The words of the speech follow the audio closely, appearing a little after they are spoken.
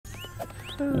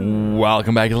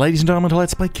Welcome back, ladies and gentlemen, to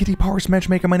Let's Play Kitty Powers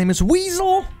Matchmaker. My name is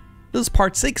Weasel. This is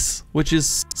part 6, which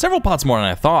is several parts more than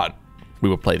I thought we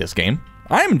would play this game.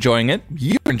 I'm enjoying it,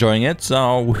 you're enjoying it,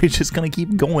 so we're just gonna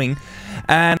keep going.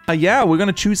 And yeah, we're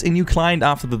gonna choose a new client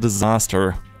after the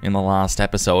disaster in the last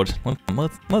episode.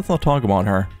 Let's not talk about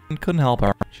her. Couldn't help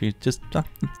her. She just...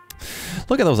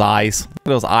 look at those eyes. Look at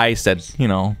those eyes that, you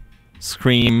know,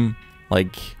 scream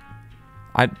like...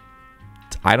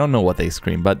 I don't know what they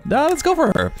scream, but let's go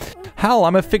for her. Hell,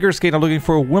 I'm a figure skater looking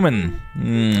for a woman.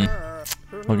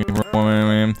 Looking for a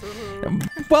woman.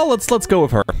 Well, let's go with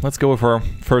her. Let's go with her.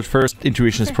 First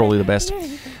intuition is probably the best.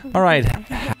 All right,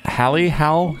 Hallie,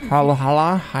 I'm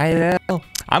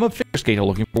a figure skater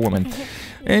looking for a woman.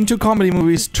 Into comedy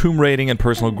movies, tomb raiding, and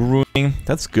personal grooming.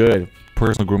 That's good.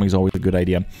 Personal grooming is always a good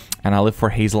idea. And I live for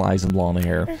hazel eyes and blonde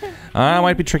hair.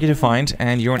 Might be tricky to find,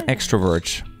 and you're an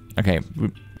extrovert. Okay.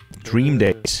 Dream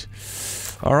date.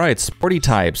 Alright, sporty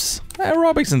types.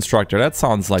 Aerobics instructor. That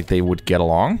sounds like they would get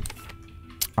along.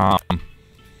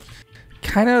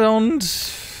 Kinda don't...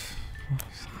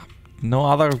 No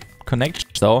other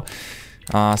connections though.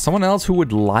 Someone else who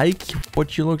would like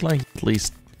what you look like, at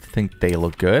least think they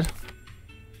look good.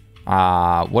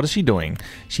 What is she doing?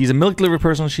 She's a milk delivery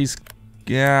person. She's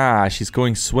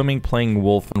going swimming, playing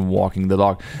wolf, and walking the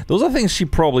dog. Those are things she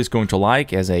probably is going to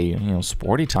like as a, you know,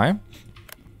 sporty type.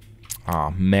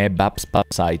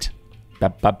 Babsite.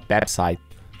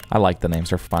 I like the names,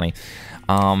 they're funny.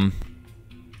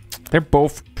 They're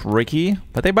both tricky,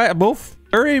 but they both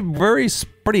very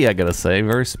sporty, I gotta say.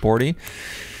 Very sporty.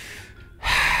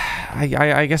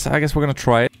 I guess we're gonna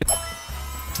try it.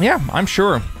 Yeah, I'm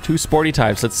sure. Two sporty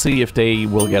types. Let's see if they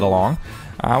will get along.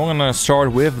 I'm gonna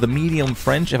start with the medium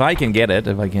French, if I can get it,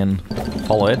 if I can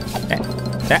follow it.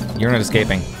 You're not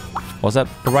escaping. Was that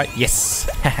right? Yes!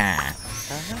 Haha.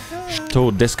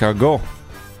 To discargo.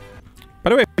 By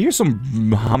the way, I hear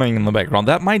some humming in the background.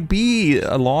 That might be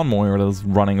a lawnmower that's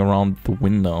running around the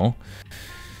window.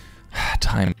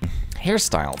 Time.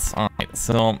 Hairstyles. Alright,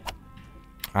 so...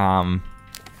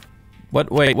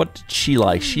 what did she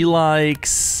like? She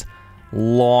likes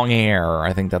long hair.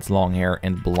 I think that's long hair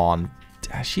and blonde.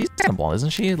 She's kind of blonde,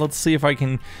 isn't she? Let's see if I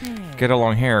can get her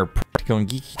long hair. Practical and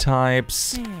geeky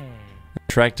types.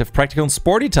 Attractive, practical and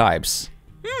sporty types.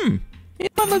 Yeah,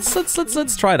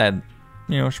 let's try that.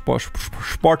 You know,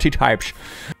 sporty types.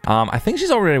 I think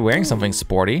she's already wearing something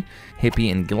sporty.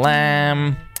 Hippie and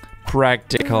glam,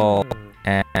 practical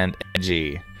and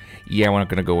edgy. Yeah, we're not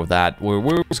gonna go with that.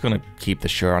 We're just gonna keep the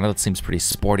shirt on. That seems pretty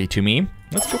sporty to me.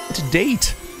 Let's go to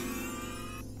date.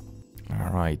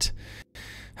 All right.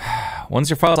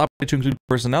 Once your file is updated to include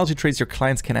personality traits, your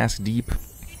clients can ask deep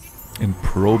and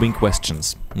probing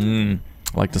questions. I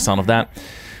like the sound of that.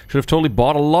 Should have totally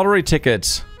bought a lottery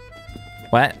ticket.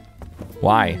 What?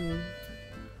 Why?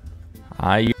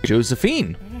 You're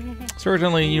Josephine.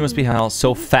 Certainly, you must be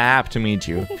so fab to meet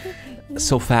you.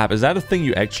 So fab. Is that a thing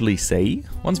you actually say?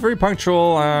 One's very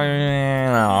punctual.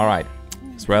 Alright.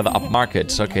 It's rather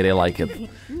upmarket. Okay, they like it.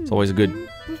 It's always a good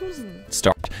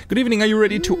start. Good evening. Are you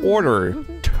ready to order?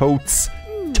 Totes.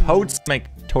 Totes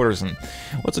McToterson.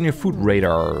 What's on your food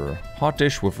radar? Hot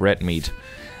dish with red meat.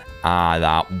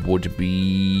 That would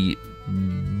be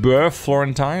beef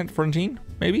Florentine,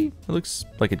 maybe? It looks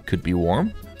like it could be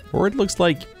warm. Or it looks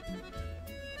like...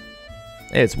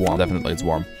 It's warm, definitely it's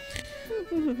warm.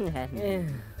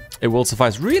 It will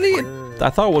suffice. Really? I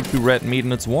thought it would be red meat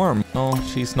and it's warm. No,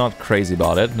 she's not crazy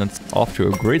about it. And it's off to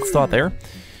a great start there.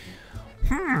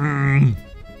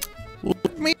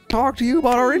 Let me talk to you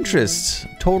about our interests.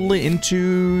 Totally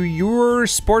into your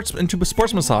sports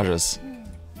massages.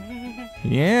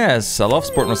 Yes, I love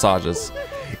sport massages.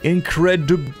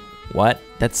 Incredible. What?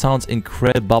 That sounds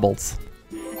incredibles.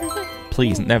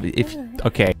 Please, never.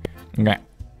 Okay.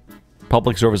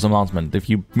 Public service announcement. If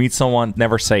you meet someone,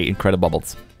 never say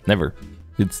incredibles. Never.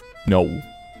 It's no.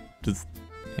 Just.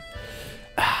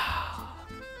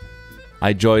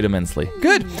 I enjoyed immensely.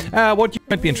 Good. What you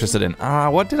might be interested in?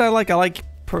 What did I like? I like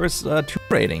tomb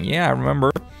raiding. Yeah, I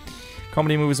remember.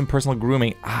 Comedy movies and personal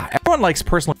grooming. Everyone likes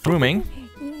personal grooming.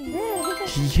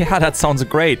 Yeah, that sounds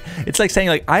great. It's like saying,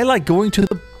 like, I like going to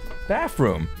the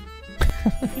bathroom.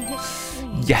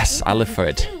 Yes, I live for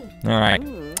it. Alright.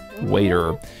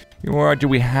 Waiter. What are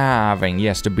we having?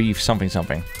 Yes, the beef something.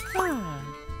 To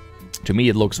me,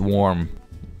 it looks warm.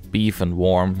 Beef and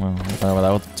warm.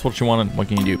 Well, that's what you wanted. What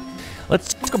can you do?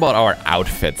 Let's talk about our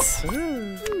outfits.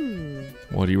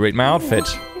 What do you rate my outfit?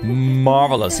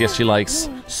 Marvelous. Yes, she likes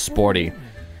sporty.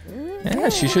 Yeah,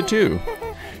 she should too.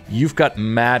 You've got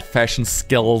mad fashion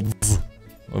skills.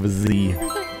 With a Z.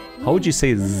 How would you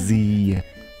say Z?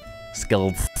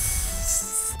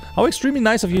 Skills. How extremely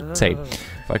nice of you to say.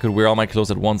 If I could wear all my clothes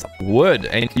at once, I would.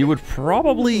 And you would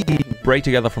probably break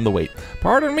together from the weight.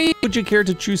 Pardon me, would you care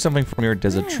to choose something from your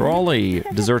dessert trolley?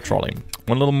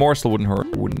 One little morsel wouldn't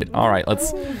hurt, wouldn't it? Alright,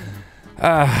 let's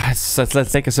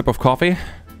take a sip of coffee.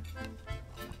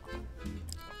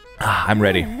 I'm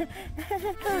ready.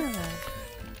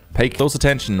 Pay close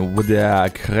attention with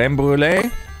the creme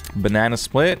brulee, banana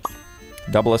split,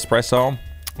 double espresso,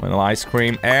 vanilla ice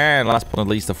cream, and last but not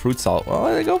least, the fruit salad. Well,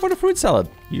 I go for the fruit salad.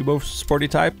 You both sporty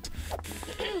types.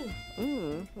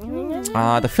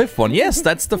 The fifth one. Yes,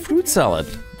 that's the fruit salad.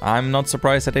 I'm not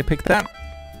surprised that they picked that.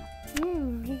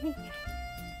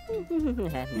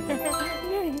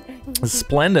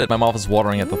 Splendid. My mouth is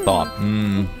watering at the thought.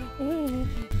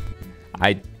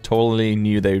 I totally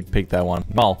knew they'd pick that one.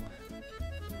 Well,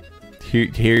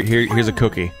 here's a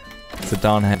cookie. Sit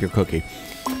down and have your cookie.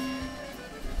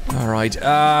 Alright,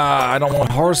 I don't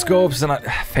want horoscopes and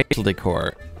facial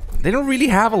decor. They don't really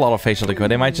have a lot of facial decor.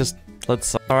 They might just...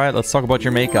 Alright, let's talk about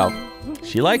your makeup.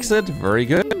 She likes it. Very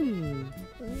good.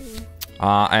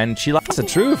 And she likes the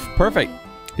truth. Perfect.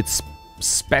 It's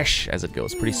spesh as it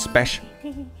goes. Pretty spesh.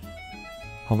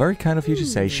 How very kind of you to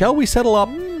say. Shall we settle up?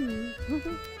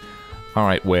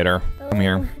 Alright, waiter. Come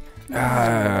here.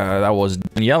 That was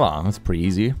Daniela. That's pretty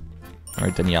easy.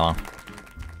 Alright, Daniela.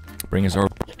 Bring us our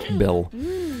bill.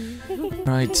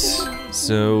 Right.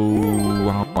 So,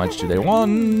 how much do they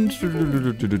want?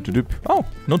 Oh,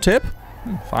 no tip?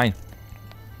 Fine.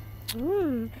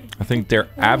 I think they're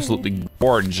absolutely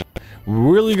gorgeous.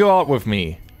 Will you go out with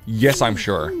me? Yes, I'm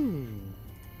sure.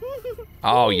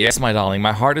 Oh, yes, my darling.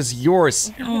 My heart is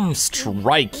yours.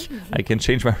 Strike. I can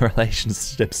change my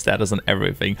relationship status and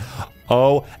everything.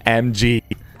 OMG.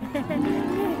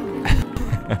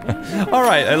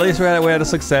 Alright, at least we had a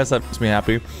success. That makes me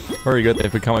happy. Very good.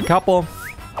 They've become a couple.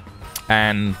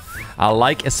 And I'm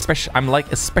like especially...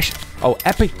 Oh,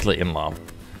 epically in love.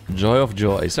 Joy of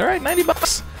joys. Alright, 90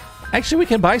 bucks. Actually, we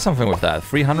can buy something with that.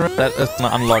 300. That is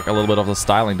gonna unlock a little bit of the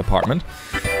styling department.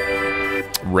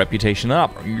 Reputation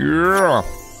up. Yeah.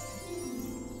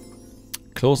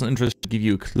 Close and interest to give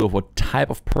you a clue of what type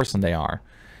of person they are.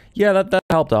 Yeah, that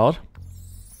helped out.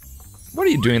 What are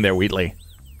you doing there, Wheatley?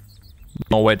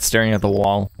 No wet staring at the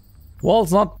wall. Well,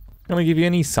 it's not gonna give you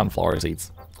any sunflower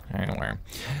seeds. Anywhere.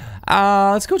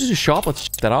 Let's go to the shop. Let's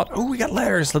check that out. Oh, we got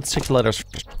letters. Let's check the letters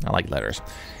first. I like letters.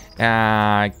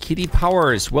 Kitty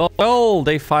Powers. Well,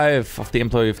 day 5 of the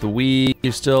Employee of the Week.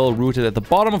 You're still rooted at the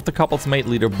bottom of the couple's mate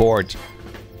leaderboard.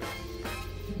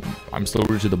 I'm still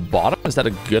rooted to the bottom? Is that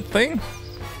a good thing?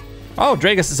 Oh,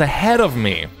 Dragus is ahead of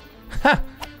me. Ha!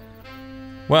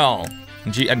 Well,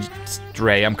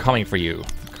 Dre, I'm coming for you.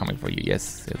 I'm coming for you.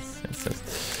 Yes.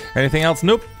 Anything else?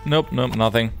 Nope,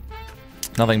 nothing.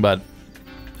 Nothing but...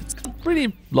 It's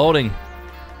pretty loading.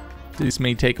 This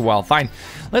may take a while. Fine.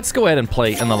 Let's go ahead and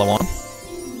play another one.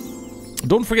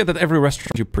 Don't forget that every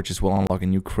restaurant you purchase will unlock a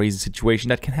new crazy situation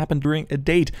that can happen during a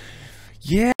date.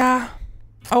 Yeah.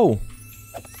 Oh.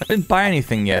 I didn't buy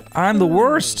anything yet. I'm the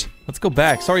worst. Let's go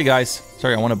back. Sorry, guys.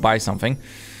 Sorry, I want to buy something.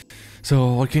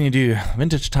 So, what can you do?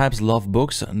 Vintage types love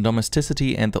books,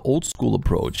 domesticity, and the old school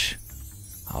approach.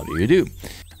 How do you do?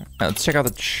 Let's check out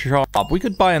the shop. We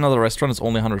could buy another restaurant. It's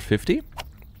only 150.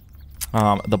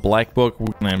 The black book,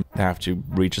 we're gonna have to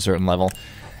reach a certain level.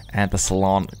 And the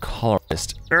salon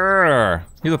colorist. Here's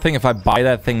the thing, if I buy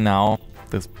that thing now,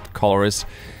 this colorist,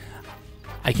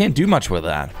 I can't do much with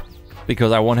that.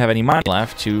 Because I won't have any money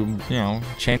left to, you know,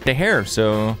 change the hair.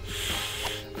 So,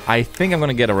 I think I'm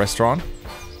gonna get a restaurant.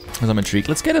 Because I'm intrigued.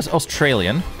 Let's get us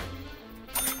Australian.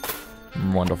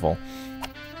 Wonderful.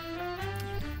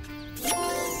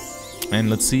 And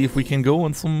let's see if we can go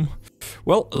on some,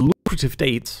 well, lucrative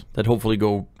dates that hopefully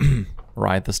go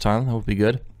right this time. That would be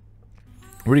good.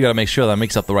 Really gotta make sure that I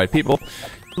mix up the right people.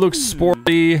 Looks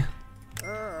sporty.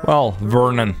 Well,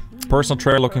 Vernon. Personal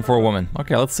trainer looking for a woman.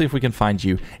 Okay, let's see if we can find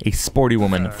you a sporty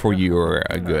woman for your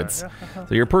goods.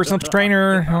 So your personal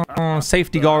trainer,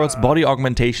 safety goggles, body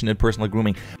augmentation, and personal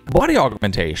grooming. Body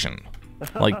augmentation.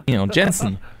 Like, you know,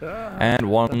 Jensen. And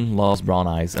one loves brown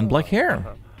eyes and black hair.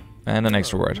 And an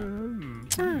extrovert.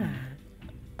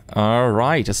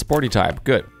 Alright, a sporty type.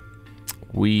 Good.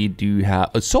 We do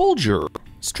have a soldier.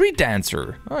 Street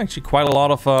dancer. Oh, actually quite a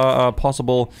lot of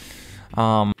possible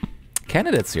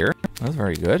candidates here. That's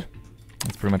very good.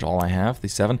 That's pretty much all I have.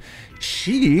 These 7.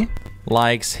 She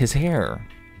likes his hair.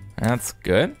 That's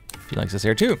good. She likes his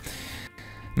hair too.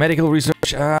 Medical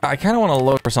research. I kind of want to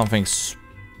look for something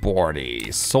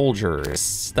sporty. Soldier.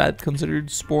 Is that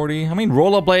considered sporty? I mean,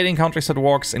 rollerblading, countryside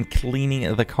walks, and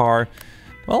cleaning the car.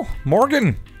 Well,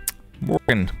 Morgan.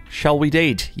 Morgan, shall we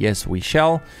date? Yes, we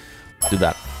shall. Do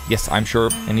that. Yes, I'm sure.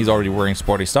 And he's already wearing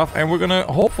sporty stuff. And we're gonna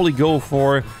hopefully go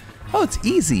for... Oh, it's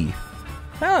easy.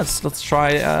 Now let's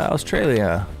try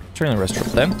Australian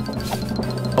restaurant then.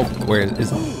 Oh, where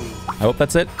is... I hope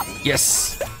that's it.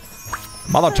 Yes.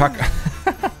 Mother Tucker.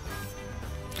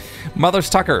 Mother's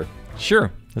Tucker.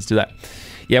 Sure, let's do that.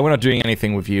 Yeah, we're not doing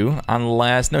anything with you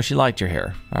unless... No, she liked your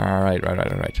hair. Alright,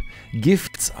 right.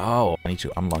 Gifts. Oh, I need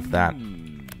to unlock that.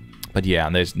 But yeah,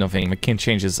 there's nothing. McKin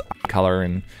changes color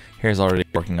and hair's already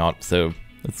working out. So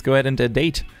let's go ahead and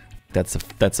date. That's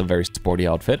a very sporty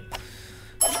outfit.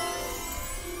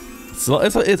 So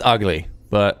it's ugly,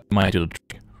 but might do the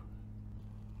trick.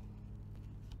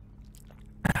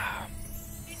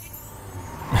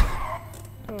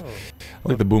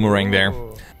 Look at the boomerang there.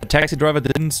 The taxi driver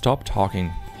didn't stop talking.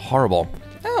 Horrible.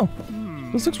 Oh,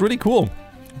 this looks really cool.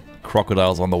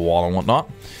 Crocodiles on the wall and whatnot.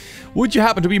 Would you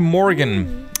happen to be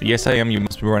Morgan? Yes, I am. You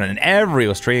must be running in every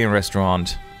Australian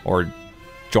restaurant or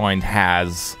joint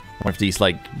has one of these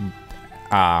like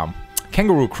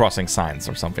kangaroo crossing signs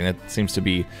or something. That seems to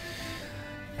be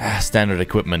standard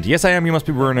equipment. Yes, I am. You must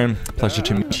be Vernon. Pleasure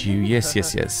to meet you.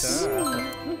 Yes.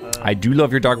 I do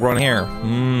love your dark brown hair.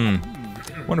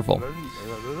 Wonderful.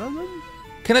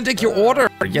 Can I take your order?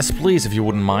 Yes, please, if you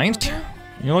wouldn't mind.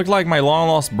 You look like my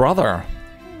long-lost brother.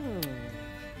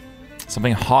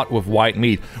 Something hot with white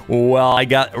meat. Well, I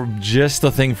got just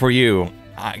the thing for you.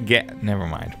 Never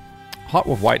mind. Hot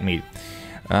with white meat.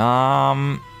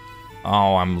 Oh,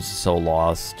 I'm so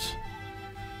lost.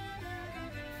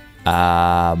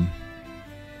 Hot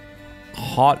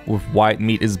with white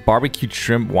meat. Is barbecued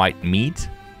shrimp white meat?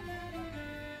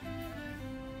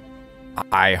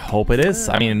 I hope it is.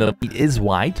 I mean, the meat is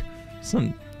white.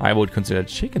 I would consider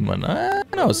chicken one.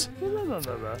 Who knows?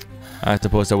 I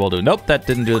suppose I will do. Nope, that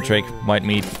didn't do the trick. White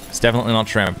meat. It's definitely not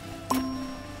shrimp.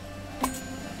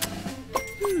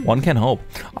 One can hope.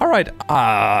 Alright,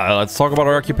 let's talk about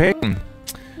our occupation.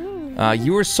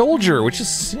 You were a soldier, which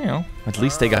is, you know, at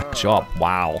least they got a job.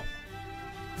 Wow.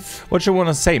 What you want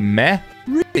to say, meh?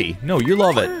 Really? No, you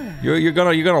love it. You're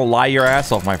gonna lie your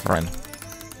ass off, my friend.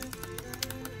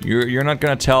 You're not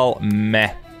gonna tell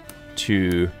meh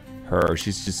to her.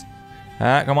 She's just,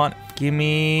 come on, give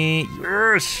me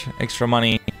extra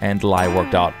money, and lie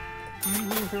worked out.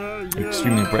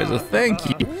 Extremely impressive. Thank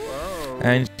you.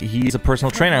 And he's a personal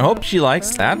trainer. I hope she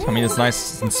likes that. I mean, it's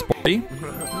nice and sporty.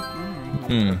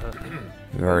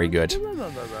 Very good.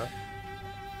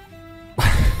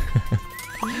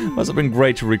 Must have been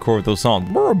great to record those songs.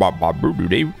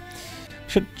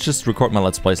 Should just record my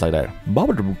Let's Plays like that. We're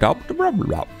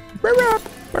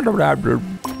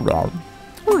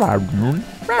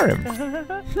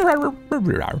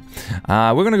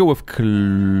gonna go with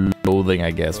clothing,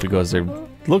 I guess, because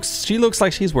she looks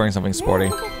like she's wearing something sporty.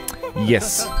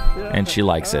 Yes, and she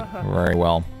likes it very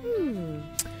well.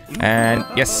 And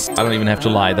yes, I don't even have to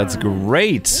lie. That's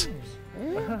great.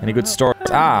 Any good stories?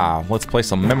 Let's play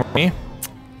some memory.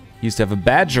 Used to have a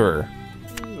badger.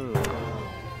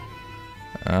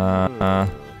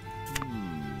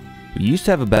 We used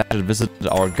to have a badger that visited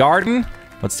our garden.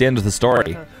 What's the end of the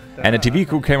story? And a TV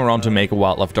crew came around to make a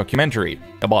wildlife documentary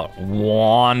about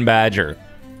one badger.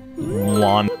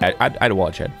 I'd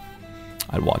watch it.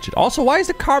 I'd watch it. Also, why is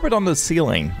the carpet on the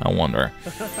ceiling? I wonder.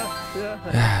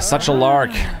 Such a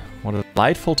lark. What a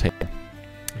delightful tale.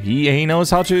 He knows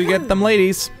how to get them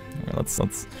ladies. Let's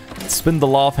spin the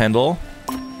love handle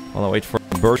while I wait for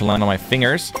the bird to land on my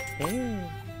fingers.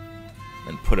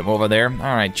 And put him over there.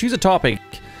 Alright, choose a topic.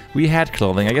 We had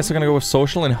clothing. I guess we're gonna go with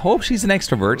social and hope she's an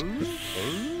extrovert.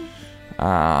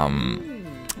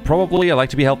 Probably I like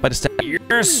to be helped by the staff.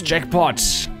 Yes, jackpot!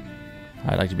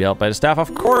 I like to be helped by the staff,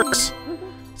 of course!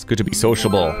 It's good to be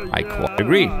sociable. I quite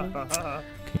agree.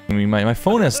 My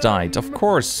phone has died, of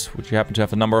course. Would you happen to have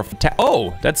the number of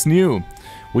oh, that's new.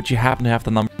 Would you happen to have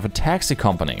the number of a taxi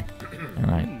company?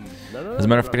 Alright. As a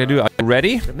matter of fact, I do. Are you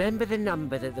ready? Remember the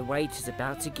number that the waiter's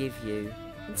about to give you.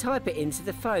 And type it into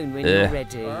the phone when you're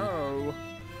ready.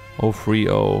 030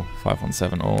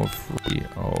 517 030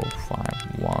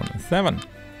 517.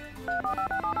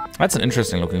 That's an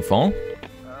interesting looking phone.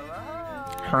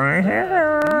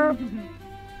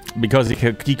 Because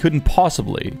he couldn't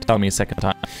possibly tell me a second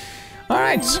time.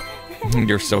 Alright.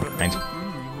 You're so kind.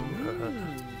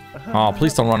 Oh,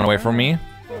 please don't run away from me.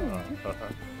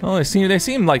 Oh, they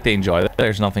seem like they enjoy it.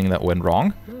 There's nothing that went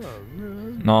wrong.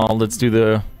 No, let's do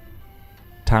the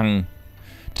tongue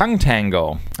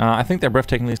tango. I think they're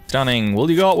breathtakingly stunning. Will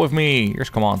you go out with me? Yes,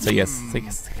 come on, say yes. Say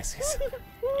yes, say yes, yes.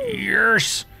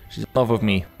 Yes! She's in love with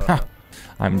me.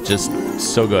 I'm just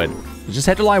so good. You just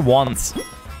had to lie once.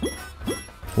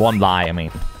 One lie, I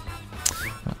mean.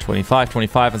 25,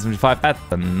 25, and 75. That's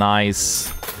a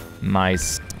nice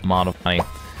nice amount of money.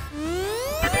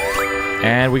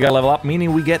 And we got to level up,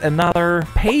 meaning we get another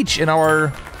page in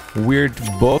our weird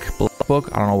book.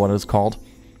 I don't know what it's called.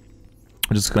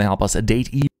 Which is going to help us date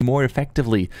even more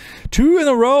effectively. 2 in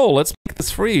a row. Let's make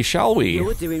this free, shall we?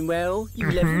 You're doing well.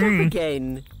 You leveled up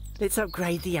again. Let's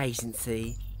upgrade the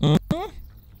agency.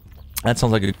 That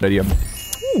sounds like a good idea.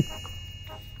 Ooh.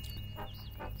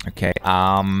 Okay,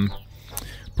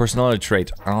 personality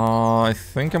trait. I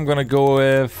think I'm gonna go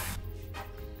with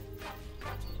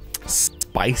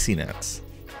spiciness.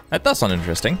 That does sound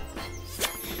interesting.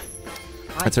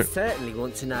 I certainly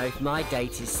want to know if my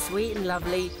date is sweet and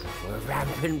lovely or a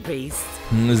rampant beast.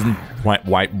 Why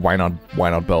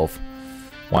not both?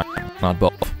 Why not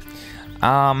both?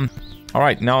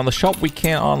 Alright, now in the shop we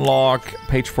can unlock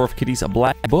page 4 of Kitty's a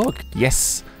black book.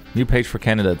 Yes, new page for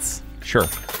candidates. Sure,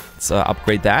 let's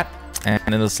upgrade that.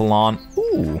 And in the salon,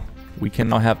 ooh, we can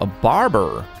now have a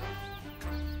barber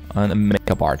and a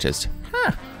makeup artist.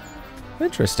 Huh,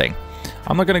 interesting.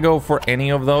 I'm not gonna go for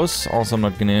any of those. Also, I'm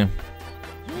not gonna...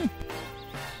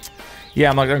 Yeah,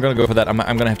 I'm not gonna go for that. I'm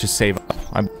gonna have to save up.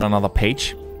 I've got another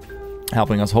page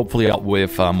helping us hopefully out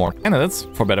with more candidates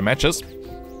for better matches.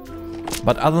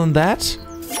 But other than that,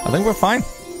 I think we're fine.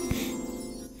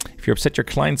 If you upset your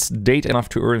client's date enough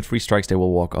to earn 3 strikes, they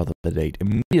will walk out of the date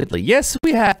immediately. Yes,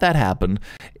 we had that happen.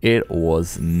 It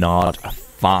was not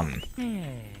fun.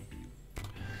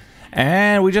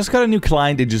 And we just got a new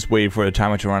client and just waited for the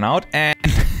timer to run out. And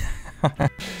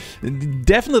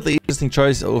definitely interesting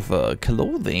choice of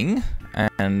clothing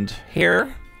and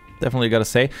hair. Definitely gotta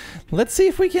say. Let's see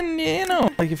if we can, you know,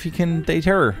 like if you can date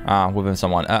her with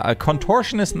someone. A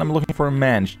contortionist, and I'm looking for a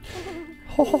man.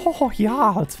 Oh,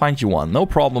 yeah, let's find you one. No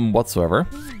problem whatsoever.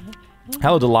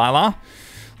 Hello, Delilah.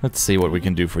 Let's see what we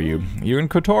can do for you. You're a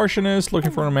contortionist,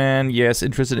 looking for a man. Yes,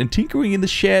 interested in tinkering in the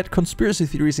shed, conspiracy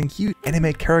theories, and cute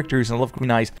anime characters. And I love green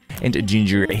eyes and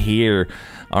ginger hair.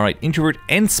 All right, introvert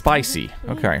and spicy.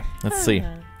 Okay, let's see.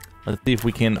 Let's see if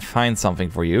we can find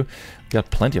something for you. Got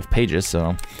plenty of pages,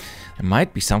 so there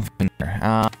might be something there.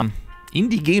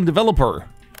 Indie game developer.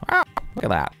 Wow, look at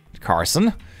that,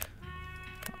 Carson.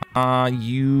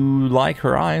 You like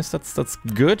her eyes? That's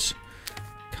good.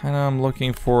 Kind of, I'm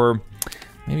looking for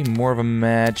maybe more of a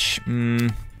match.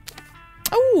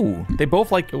 Oh, they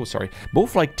both like. Oh, sorry,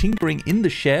 both like tinkering in the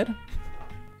shed.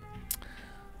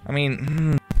 I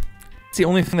mean, it's the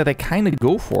only thing that I kind of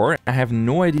go for. I have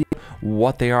no idea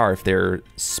what they are. If they're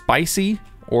spicy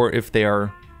or if they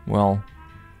are, well,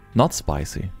 not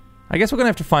spicy. I guess we're gonna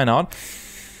have to find out.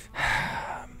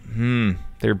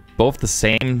 They're both the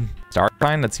same star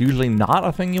sign. That's usually not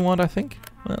a thing you want, I think.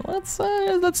 Well,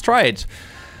 let's try it.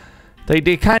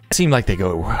 They kind of seem like they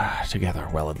go together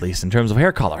well, at least in terms of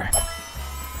hair color.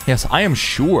 Yes, I am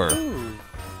sure.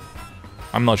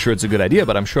 I'm not sure it's a good idea,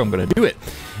 but I'm sure I'm gonna do it.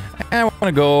 And I want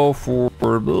to go for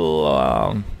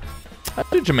a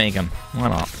Jamaican. Why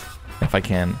not? If I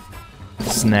can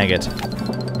snag it.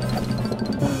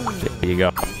 There you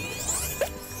go.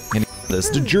 And this,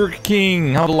 the Jerk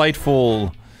King. How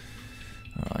delightful.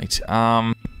 Alright,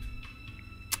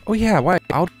 oh yeah, why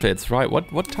outfits, right?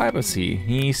 What type is he?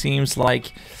 He seems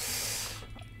like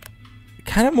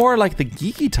kind of more like the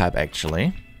geeky type,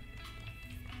 actually.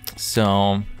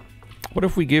 So, what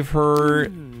if we give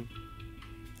her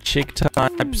chick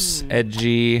types,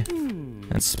 edgy,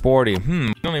 and sporty?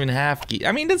 We don't even have geek.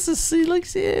 I mean, this is like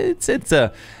it's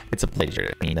a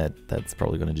pleasure. I mean, that's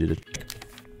probably gonna do the trick.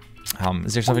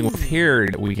 Is there something with here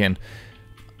that we can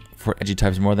for edgy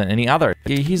types more than any other?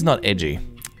 He's not edgy,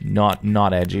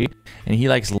 not edgy, and he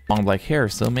likes long black hair.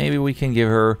 So maybe we can give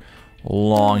her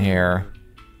long hair,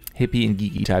 hippie and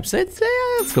geeky types.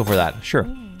 Let's go for that. Sure.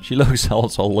 She looks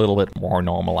also a little bit more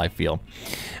normal, I feel. All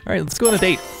right, let's go on a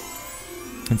date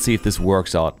and see if this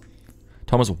works out.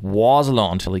 Thomas was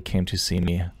alone until he came to see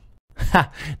me.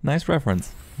 Ha! Nice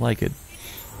reference. Like it.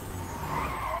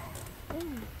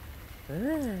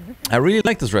 I really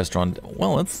like this restaurant.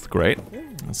 Well, that's great.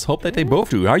 Let's hope that they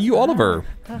both do. Are you Oliver?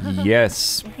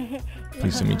 Yes.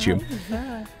 Pleased to meet you.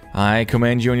 I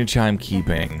commend you on your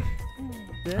timekeeping.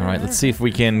 Alright, let's see if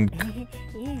we can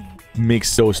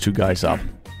mix those two guys up.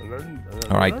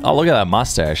 Alright, oh, look at that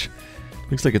mustache.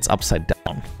 Looks like it's upside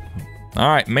down.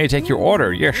 Alright, may I take your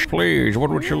order? Yes, please. What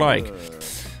would you like?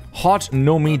 Hot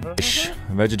no meat dish.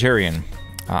 Vegetarian.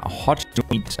 Hot no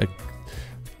meat.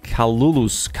 Kalaloo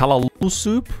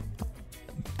soup.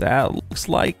 That looks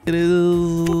like it is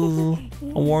a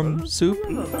warm soup.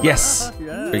 Yes,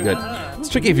 very good. It's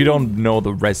tricky if you don't know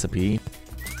the recipe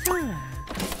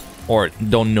or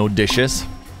don't know dishes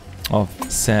of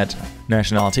said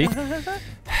nationality.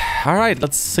 All right,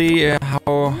 let's see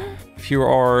how if you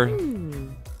are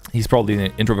He's probably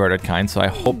an introverted kind, so I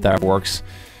hope that works.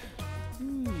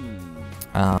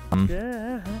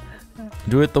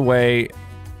 Do it the way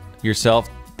yourself,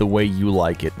 the way you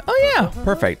like it. Oh yeah,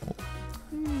 perfect.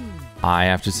 I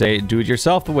have to say, do it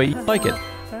yourself the way you like it.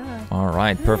 All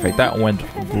right, perfect. That went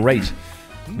great.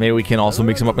 Maybe we can also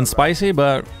mix them up in spicy,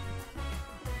 but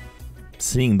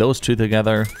seeing those two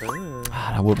together,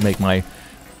 that would make my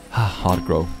heart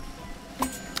grow.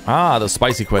 Ah, the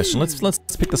spicy question. Let's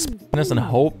pick the spiciness and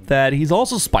hope that he's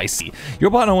also spicy.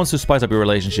 Your partner wants to spice up your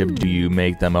relationship. Do you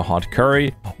make them a hot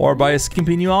curry or buy a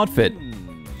skimpy new outfit?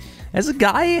 As a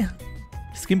guy,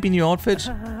 skimpy new outfit.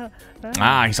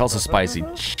 Ah, he's also spicy.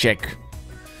 Check.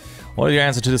 What is your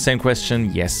answer to the same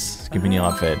question? Yes, skimpy new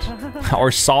outfit. Our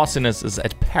sauciness is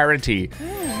at parity.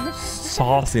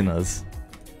 Sauciness.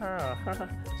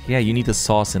 Yeah, you need the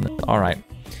sauce in it. All right.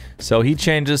 So he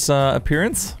changes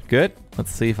appearance. Good.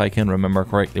 Let's see if I can remember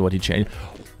correctly what he changed.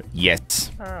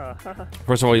 Yes.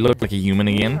 First of all, he looked like a human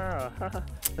again.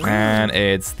 And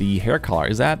it's the hair color.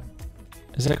 Is that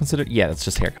considered? Yeah, that's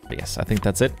just hair color. Yes, I think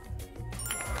that's it.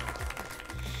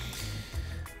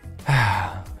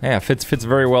 Yeah, fits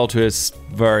very well to his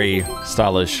very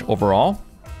stylish overall.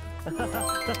 All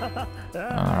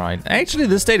right. Actually,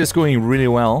 this date is going really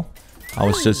well. I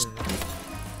was just...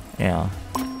 yeah.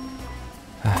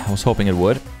 I was hoping it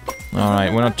would.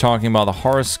 Alright, we're not talking about the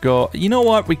horoscope. You know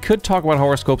what? We could talk about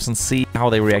horoscopes and see how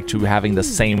they react to having the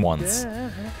same ones.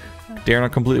 They're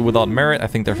not completely without merit. I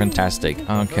think they're fantastic.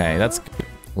 Okay, that's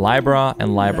Libra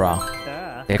and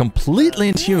Libra. They're completely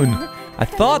in tune. I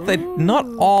thought that not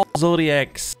all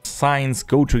zodiac signs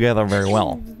go together very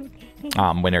well.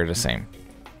 When they're the same.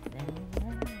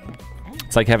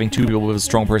 It's like having two people with a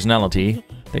strong personality.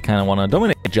 They kind of want to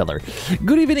dominate each other.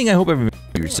 Good evening, I hope everyone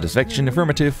your satisfaction,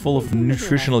 affirmative, full of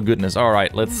nutritional goodness.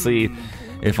 Alright, let's see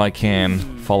if I can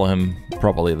follow him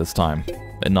properly this time.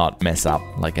 And not mess up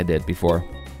like I did before.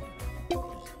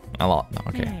 A lot.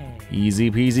 Okay.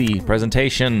 Easy peasy.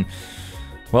 Presentation.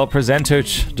 Well presented.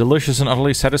 Delicious and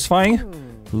utterly satisfying.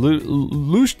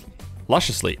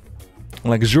 Lusciously.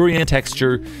 Luxuriant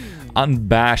texture.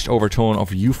 Unabashed overtone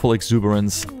of youthful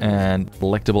exuberance. And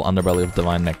delectable underbelly of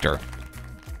divine nectar.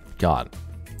 God.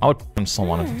 I would punch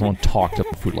someone if someone talked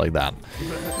about food like that.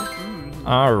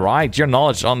 Alright, your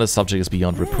knowledge on this subject is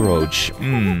beyond reproach.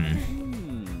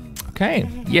 Okay,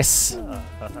 yes.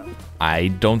 I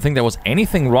don't think there was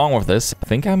anything wrong with this. I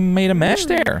think I made a match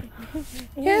there.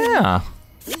 Yeah.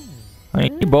 I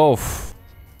mean, both.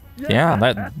 Yeah,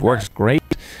 that works great.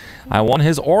 I won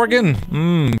his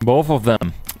organ. Both of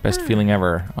them. Best feeling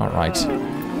ever. Alright.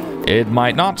 It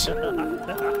might not.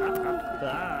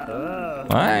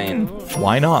 Fine.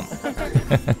 Why not?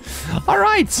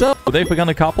 Alright, so they've begun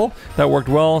a couple. That worked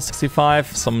well. 65.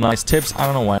 Some nice tips. I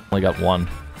don't know why I only got one.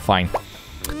 Fine.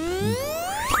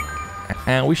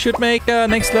 And we should make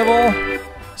next level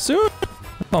soon.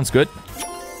 Sounds good.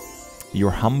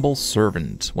 Your humble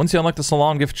servant. Once you unlock the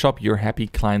salon gift shop, your happy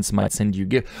clients might send you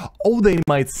gifts. Oh, they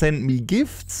might send me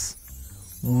gifts?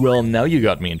 Well, now you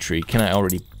got me intrigued. Can I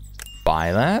already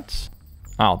buy that?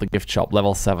 Oh, the gift shop,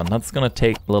 level 7. That's gonna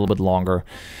take a little bit longer.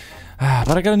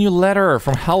 But I got a new letter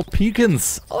from Hal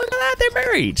Peekins. Oh, look at that, they're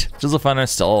married. Josephine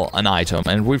is still an item,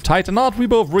 and we've tied a knot. We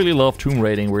both really love tomb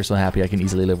raiding. We're so happy I can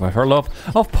easily live with her love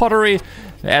of pottery.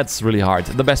 That's really hard.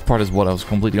 The best part is what I was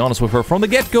completely honest with her from the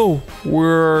get-go.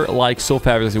 We're like so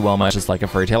fabulously well matched, just like a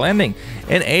fairy tale ending.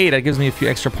 An 8, that gives me a few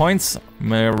extra points,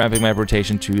 ramping my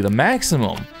rotation to the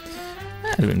maximum.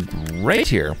 Doing great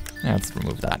here. Let's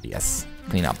remove that, yes.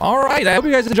 Clean up. Alright, I hope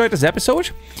you guys enjoyed this episode.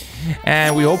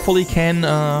 And we hopefully can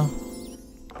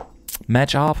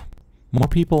match up more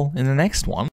people in the next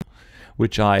one.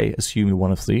 Which I assume you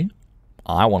want to see.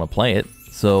 I want to play it.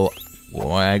 So,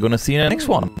 we're gonna see you in the next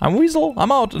one. I'm Weasel,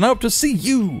 I'm out, and I hope to see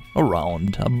you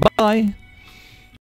around. Bye!